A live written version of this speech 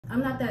I'm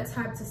not that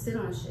type to sit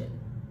on shit.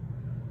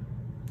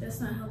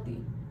 That's not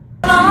healthy.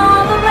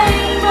 All the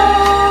rainbows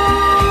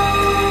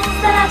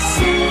that I've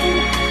seen,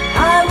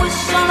 I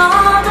wish on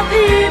all the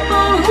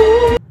people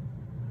who...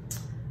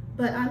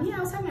 But yeah, I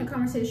was having a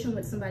conversation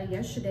with somebody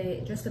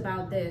yesterday just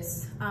about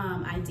this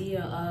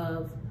idea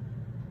of,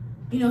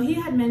 you know, he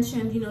had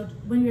mentioned, you know,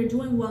 when you're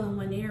doing well in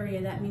one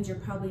area, that means you're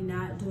probably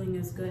not doing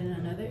as good in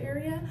another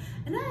area.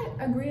 And I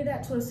agree with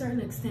that to a certain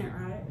extent,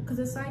 right? Because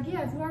it's like,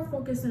 yeah, if you are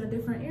focused in a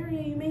different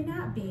area, you may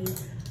not be,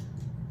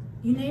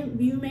 you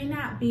may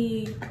not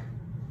be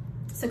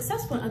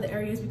successful in other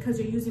areas because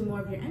you're using more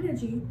of your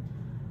energy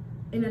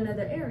in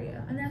another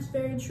area. And that's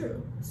very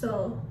true.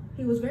 So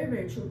he was very,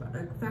 very true about,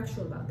 like,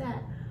 factual about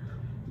that.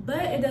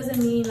 But it doesn't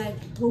mean, like,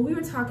 what we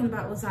were talking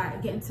about was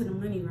like getting to the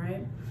money,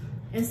 right?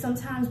 And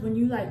sometimes when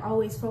you like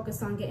always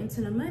focus on getting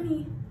to the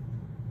money,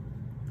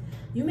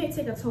 you may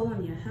take a toll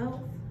on your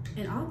health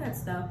and all that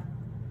stuff,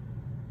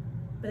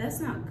 but that's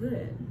not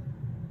good.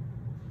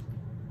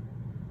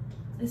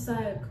 It's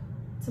like,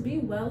 to be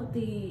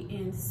wealthy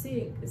and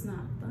sick is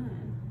not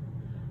fun.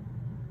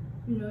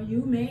 You know,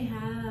 you may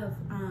have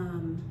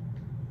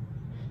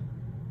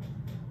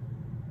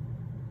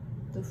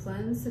the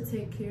funds to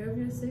take care of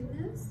your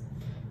sickness.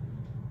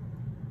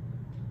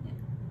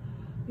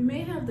 You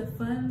may have the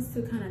funds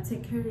to kind of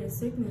take care of your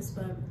sickness,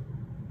 but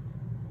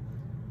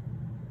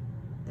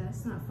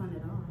that's not fun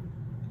at all.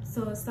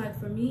 So it's like,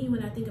 for me,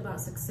 when I think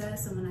about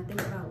success and when I think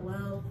about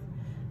wealth,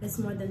 it's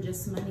more than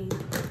just money.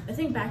 I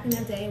think back in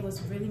that day, it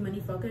was really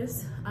money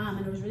focused. And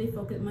it was really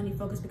money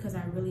focused because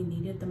I really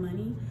needed the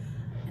money.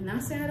 And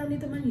not saying I don't need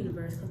the money,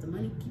 universe, because the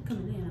money keep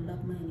coming in. I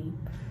love money.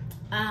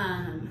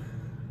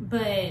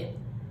 But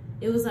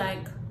it was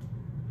like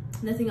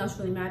nothing else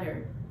really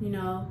mattered, you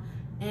know?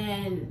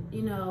 And,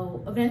 you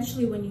know,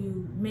 eventually when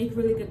you make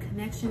really good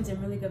connections and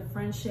really good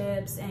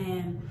friendships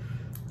and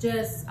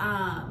just,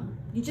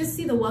 you just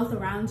see the wealth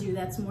around you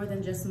that's more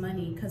than just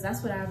money, because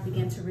that's what I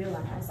began to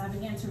realize. I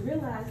began to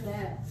realize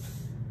that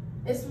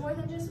it's more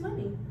than just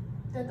money,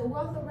 that the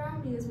wealth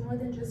around me is more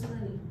than just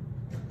money.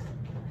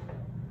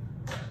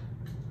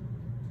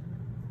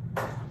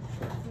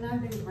 And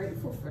I've been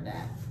grateful for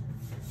that.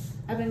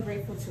 I've been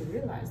grateful to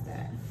realize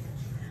that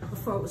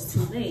before it was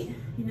too late.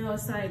 You know,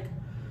 it's like,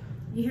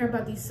 you hear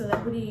about these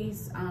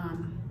celebrities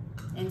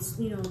and,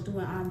 you know,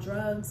 doing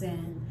drugs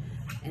and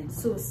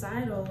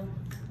suicidal,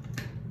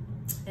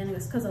 and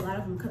it's because a lot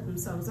of them cut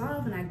themselves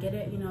off. And I get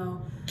it, you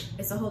know,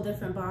 it's a whole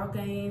different ball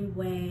game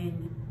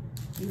when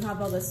you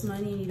have all this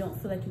money and you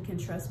don't feel like you can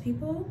trust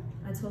people.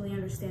 I totally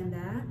understand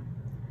that,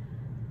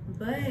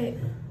 but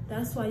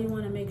that's why you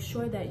want to make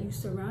sure that you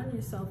surround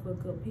yourself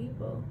with good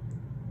people.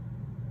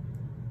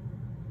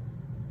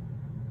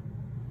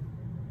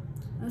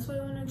 That's why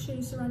you want to make sure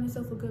you surround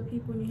yourself with good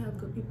people and you have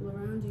good people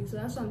around you. So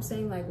that's what I'm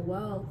saying, like,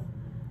 wealth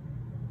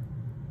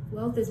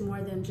is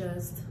more than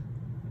just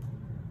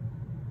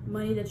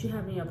money that you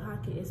have in your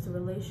pocket. It's the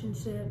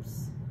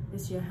relationships,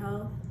 it's your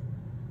health,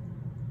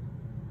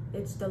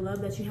 it's the love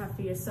that you have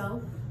for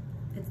yourself,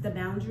 it's the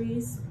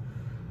boundaries,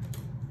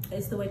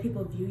 it's the way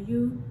people view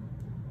you.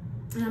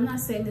 And I'm not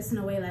saying this in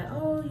a way like,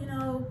 oh, you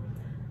know,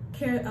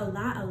 care a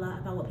lot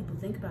about what people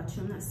think about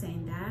you. I'm not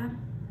saying that.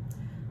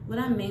 What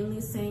I'm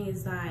mainly saying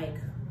is, like,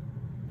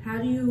 how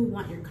do you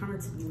want your karma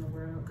to be in the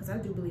world? Because I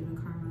do believe in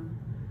karma.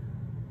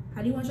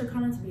 How do you want your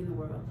karma to be in the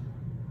world?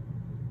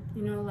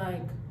 You know,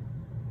 like,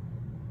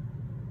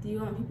 do you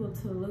want people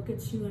to look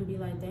at you and be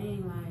like,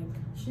 dang, like,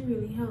 she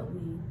really helped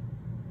me.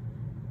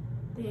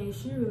 Dang,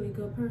 she a really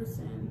good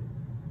person.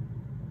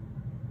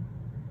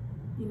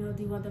 You know,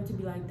 do you want them to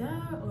be like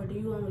that? Or do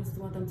you always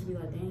want them to be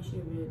like, dang, she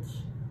a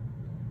bitch?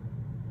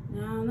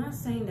 Now, I'm not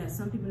saying that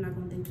some people are not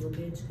going to think you're a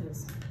bitch,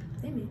 because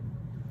they may.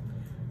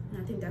 And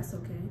I think that's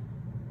okay,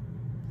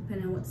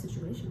 depending on what the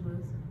situation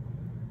was.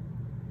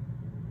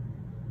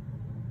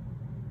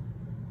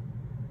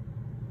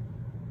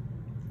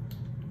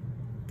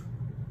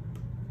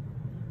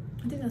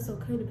 I think that's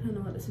okay, depending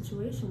on what the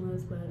situation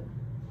was, but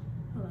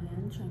hold on,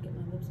 I'm trying to get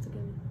my lips together.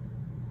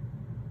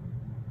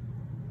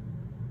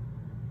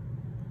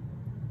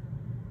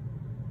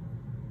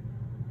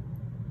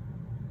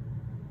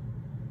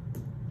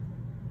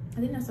 I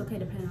think that's okay,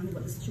 depending on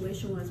what the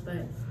situation was,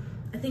 but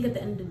I think at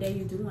the end of the day,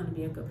 you do want to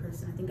be a good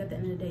person. I think at the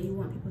end of the day, you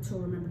want people to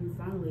remember you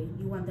fondly.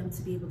 You want them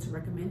to be able to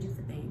recommend you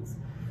for things.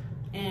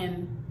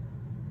 And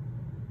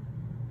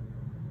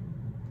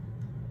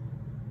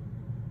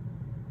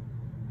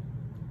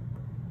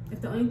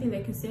if the only thing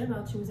they can say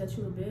about you is that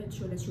you're a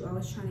bitch, or that you're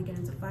always trying to get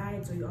into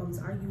fights, or you're always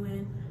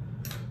arguing,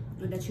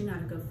 or that you're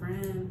not a good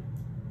friend,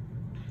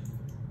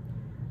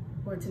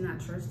 or to not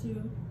trust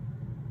you,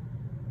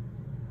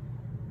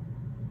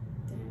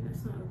 damn,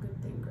 that's not a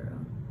good thing, girl.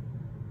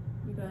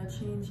 You gotta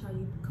change how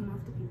you come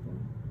off to people.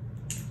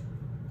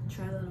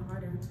 Try a little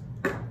harder,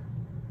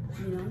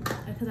 you know?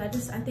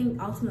 Because I think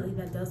ultimately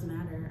that does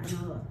matter. I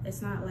know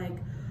it's not like,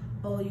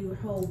 oh, your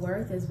whole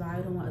worth is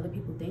valued on what other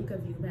people think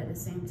of you, but at the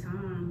same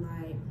time,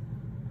 like,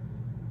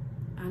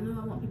 I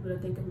know I want people to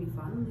think of me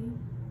fondly.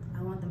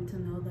 I want them to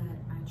know that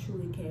I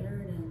truly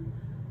cared and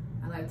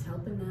I liked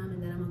helping them,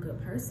 and that I'm a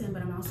good person,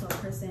 but I'm also a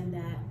person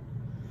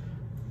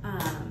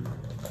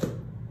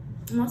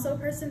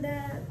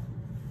that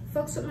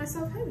fucks with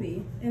myself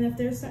heavy. And if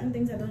there's certain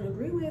things I don't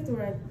agree with,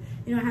 or I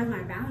have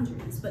my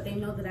boundaries, but they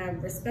know that I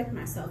respect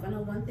myself. I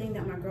know one thing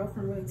that my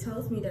girlfriend really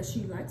tells me that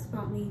she likes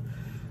about me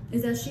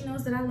is that she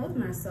knows that I love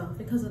myself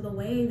because of the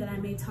way that I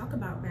may talk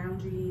about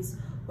boundaries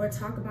or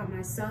talk about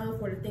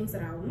myself or the things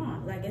that I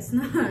want. Like,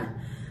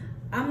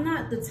 I'm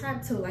not the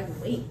type to like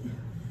wait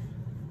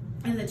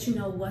and let you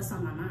know what's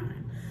on my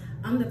mind.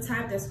 I'm the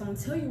type that's going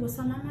to tell you what's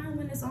on my mind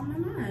when it's on my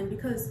mind,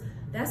 because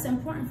that's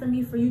important for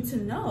me, for you to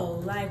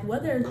know. Like,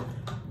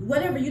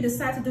 whatever you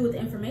decide to do with the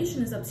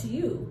information is up to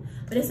you.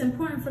 But it's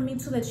important for me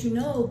to let you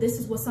know this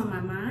is what's on my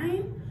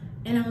mind,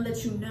 and I'm going to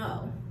let you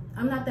know.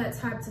 I'm not that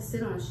type to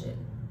sit on shit.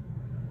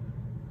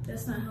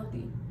 That's not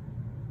healthy.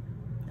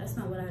 That's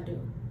not what I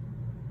do.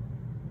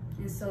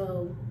 And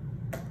so,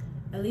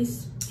 at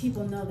least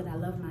people know that I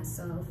love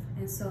myself.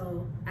 And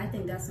so, I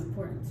think that's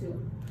important too.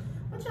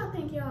 What y'all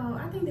think, y'all?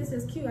 I think this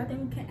is cute. I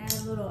think we can add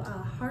a little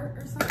heart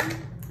or something.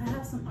 I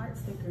have some art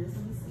stickers.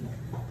 Let me see.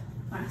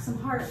 Some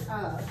heart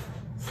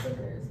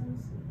stickers. Let me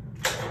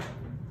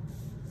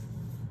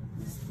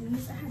see.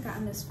 These, I had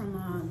gotten this from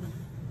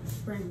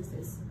Springs,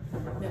 this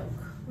milk.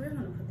 Where am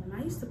I gonna put them?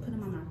 I used to put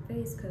them on my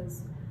face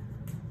because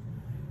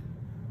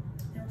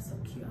they were so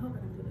cute. I hope I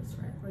can do this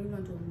right. Or you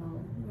gonna do a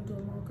mole? You gonna do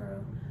a mole,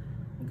 girl?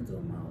 We can do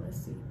a mole.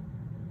 Let's see.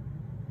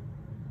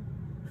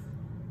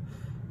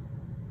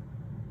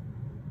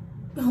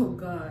 Oh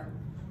God,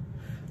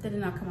 that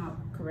did not come out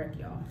correct,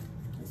 y'all.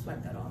 Let's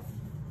wipe that off.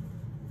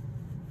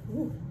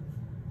 Ooh.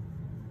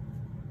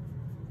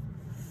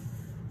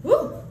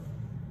 Woo!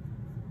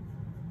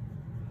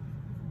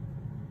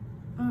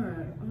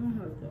 Alright, I'm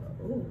gonna have to,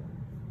 ooh.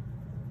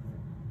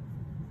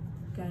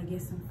 Gotta get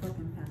some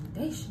fucking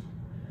foundation.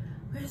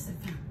 Where's the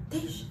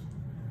foundation?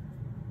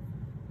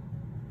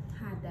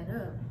 Hide that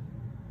up.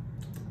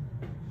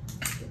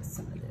 Get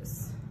some of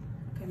this.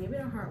 Okay, maybe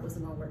the heart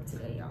wasn't gonna work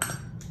today, y'all.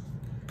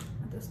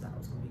 I just thought it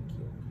was gonna be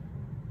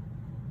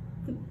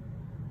cute.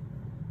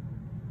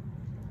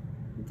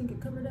 You think it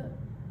covered up?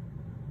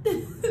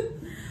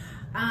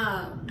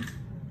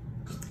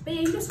 But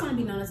yeah, you just want to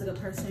be known as a good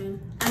person.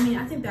 I mean,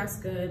 I think that's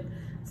good.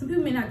 Some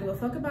people may not give a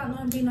fuck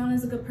about being known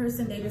as a good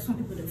person. They just want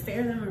people to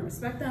fear them and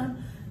respect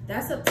them.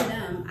 That's up to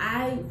them.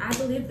 I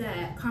believe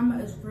that karma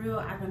is real.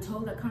 I've been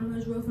told that karma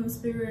is real from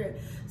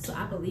spirit. So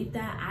I believe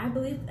that. I've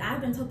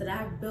been told that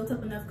I've built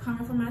up enough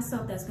karma for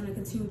myself that's going to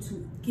continue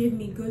to give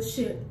me good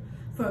shit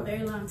for a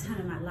very long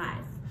time in my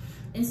life.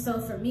 And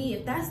so for me,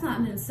 if that's not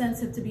an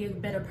incentive to be a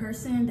better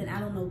person, then I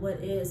don't know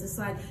what is. It's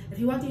like, if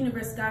you want the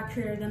universe, God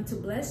created them to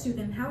bless you,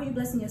 then how are you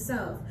blessing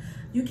yourself?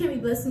 You can't be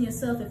blessing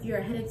yourself if you're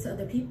a headache to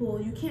other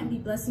people. You can't be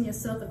blessing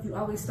yourself if you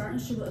always starting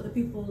shit with other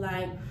people.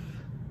 Like,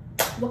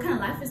 what kind of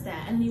life is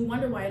that? And you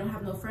wonder why you don't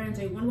have no friends,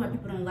 or you wonder why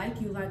people don't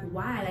like you. Like,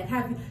 why? Like,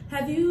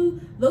 have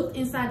you looked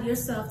inside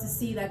yourself to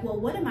see, like, well,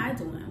 what am I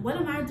doing? What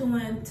am I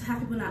doing to have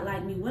people not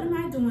like me? What am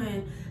I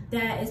doing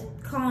that is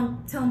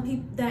telling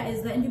people, that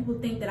is letting people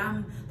think that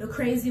I'm the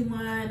crazy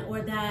one,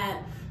 or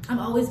that I'm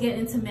always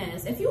getting into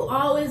mess? If you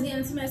always get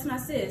into mess, my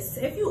sis,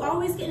 if you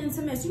always get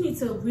into mess, you need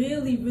to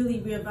really,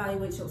 really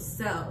reevaluate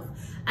yourself.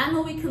 I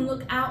know we can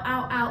look out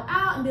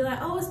and be like,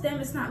 oh, it's them,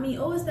 it's not me.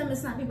 Oh, it's them,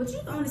 it's not me. But you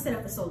can only say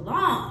that for so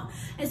long.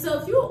 And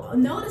so if you're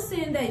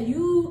noticing that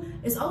you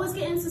is always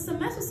getting into some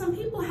mess with some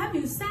people, have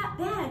you sat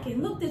back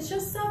and looked at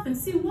yourself and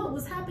see what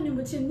was happening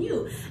within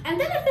you? And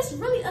then if it's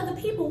really other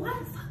people, why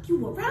the fuck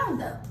you around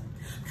them?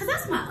 Because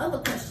that's my other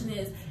question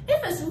is,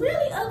 if it's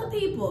really other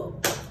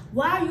people,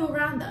 why are you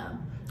around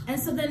them? And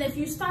so then if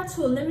you start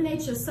to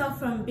eliminate yourself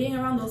from being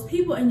around those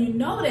people, and you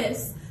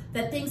notice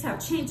that things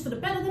have changed for the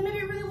better, then maybe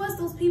it really was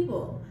those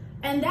people.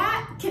 And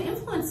that can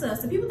influence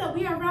us. The people that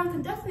we are around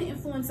can definitely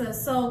influence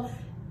us. So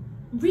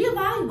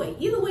reevaluate.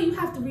 Either way, you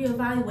have to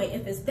reevaluate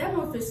if it's them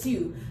or if it's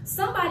you.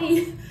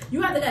 Somebody,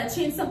 you either got to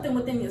change something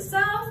within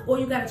yourself, or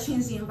you got to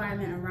change the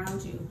environment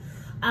around you.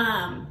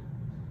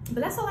 But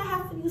that's all I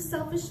have for you,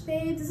 selfish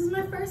babe. This is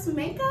my first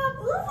makeup.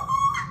 Ooh,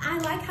 I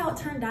like how it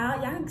turned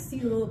out. Y'all can see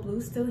the little blue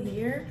still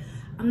here.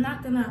 I'm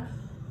not gonna,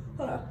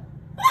 hold on.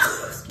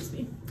 Excuse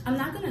me. I'm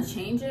not gonna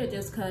change it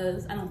just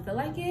because I don't feel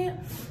like it.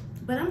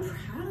 But I'm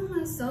proud of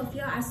myself,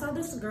 y'all. I saw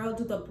this girl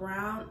do the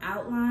brown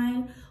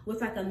outline with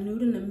like a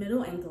nude in the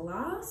middle and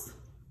gloss.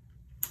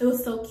 It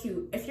was so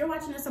cute. If you're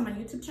watching this on my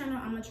YouTube channel,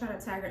 I'm gonna try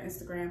to tag her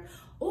Instagram.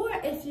 Or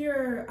if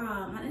you're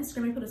on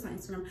Instagram, I put this on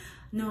Instagram.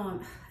 No,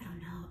 I don't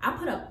know. I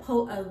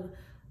put a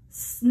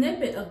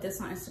snippet of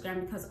this on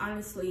Instagram because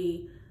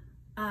honestly,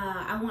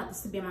 I want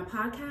this to be on my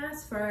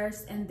podcast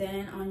first and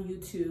then on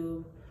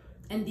YouTube.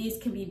 And these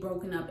can be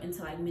broken up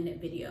into like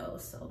minute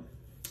videos. So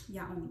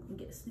y'all only gonna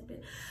get a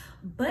snippet.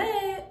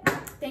 But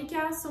thank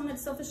y'all so much,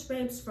 selfish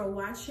babes, for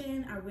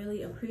watching. I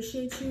really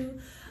appreciate you.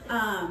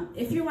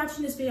 If you're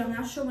watching this video, I'm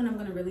not sure when I'm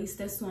gonna release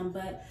this one,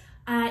 but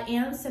I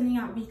am sending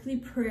out weekly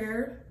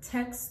prayer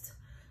text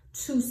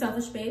to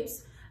selfish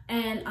babes,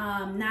 and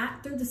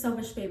not through the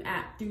Selfish Babe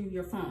app, through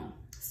your phone.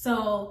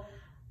 So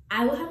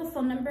I will have a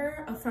phone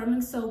number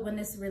affirming so when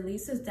this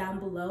releases down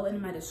below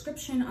in my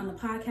description on the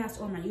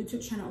podcast or my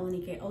YouTube channel,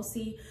 Olenike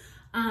OC.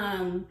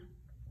 And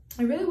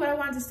really what I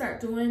wanted to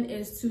start doing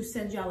is to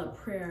send y'all a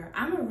prayer.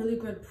 I'm a really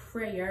good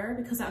prayer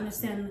because I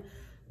understand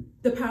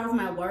the power of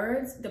my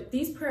words.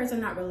 These prayers are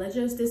not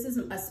religious. This is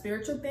a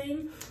spiritual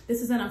thing.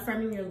 This is an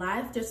affirming your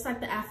life, just like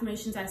the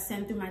affirmations I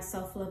send through my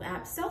self-love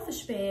app,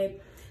 Selfish Babe.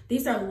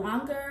 These are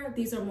longer,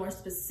 these are more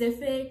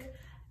specific,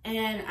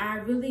 and I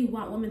really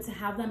want women to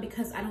have them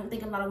because I don't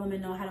think a lot of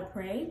women know how to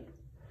pray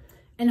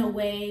in a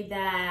way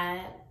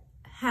that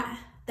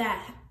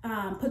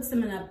puts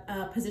them in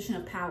a position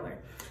of power.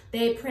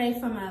 They pray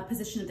from a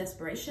position of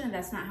desperation, and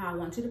that's not how I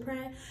want you to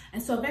pray.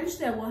 And so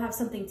eventually I will have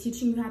something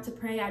teaching you how to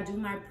pray. I do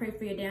my Pray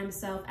for Your Damn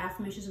Self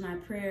affirmations in my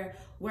prayer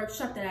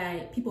workshop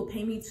that people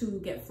pay me to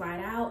get flued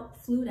out,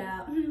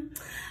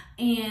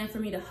 and for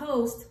me to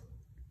host.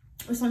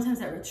 Or sometimes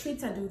at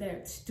retreats I do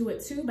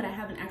it too, but I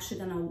haven't actually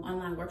done an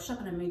online workshop,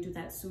 and I may do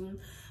that soon.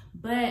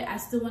 But I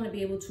still want to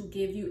be able to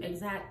give you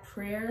exact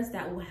prayers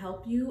that will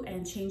help you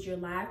and change your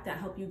life, that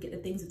help you get the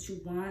things that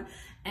you want,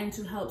 and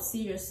to help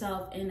see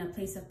yourself in a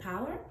place of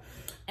power.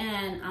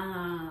 And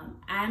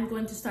I'm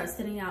going to start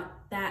sending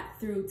out that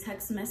through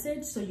text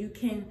message, so you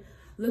can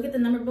look at the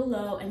number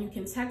below and you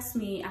can text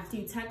me. After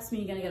you text me,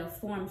 you're gonna get a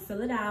form,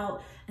 fill it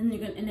out, and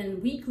then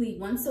weekly,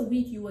 once a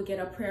week, you will get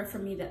a prayer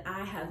from me that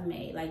I have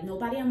made. Like,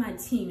 nobody on my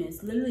team,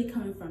 is literally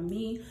coming from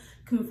me,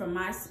 coming from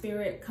my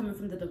spirit, coming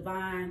from the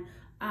divine.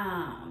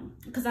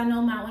 Because I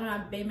know one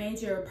of my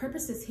major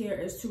purposes here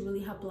is to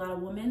really help a lot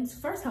of women. To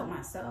first help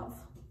myself,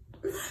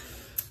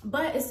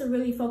 but it's to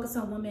really focus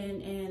on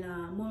women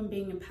and women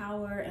being in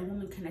power and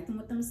women connecting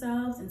with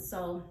themselves. And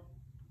so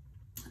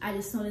I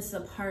just know this is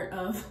a part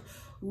of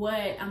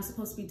what I'm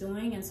supposed to be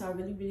doing, and so I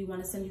really, really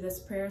want to send you this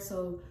prayer.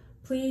 So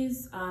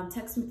please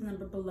text me the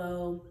number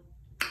below.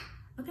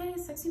 Okay,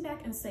 text me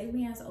back and save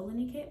me as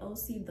Olenike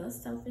OC, the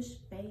Selfish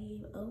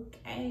Babe.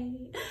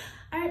 Okay.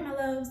 All right, my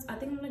loves, I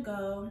think I'm gonna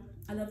go.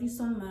 I love you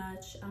so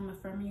much. I'm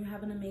affirming you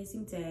have an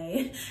amazing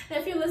day. And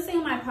if you're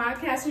listening to my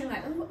podcast and you're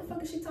like, oh, what the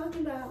fuck is she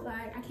talking about?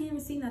 Like, I can't even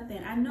see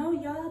nothing. I know,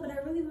 y'all, but I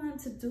really wanted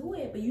to do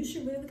it. But you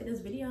should really look at this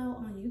video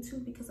on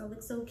YouTube because I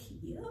look so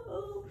cute.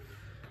 All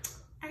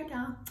right,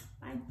 y'all.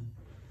 Bye.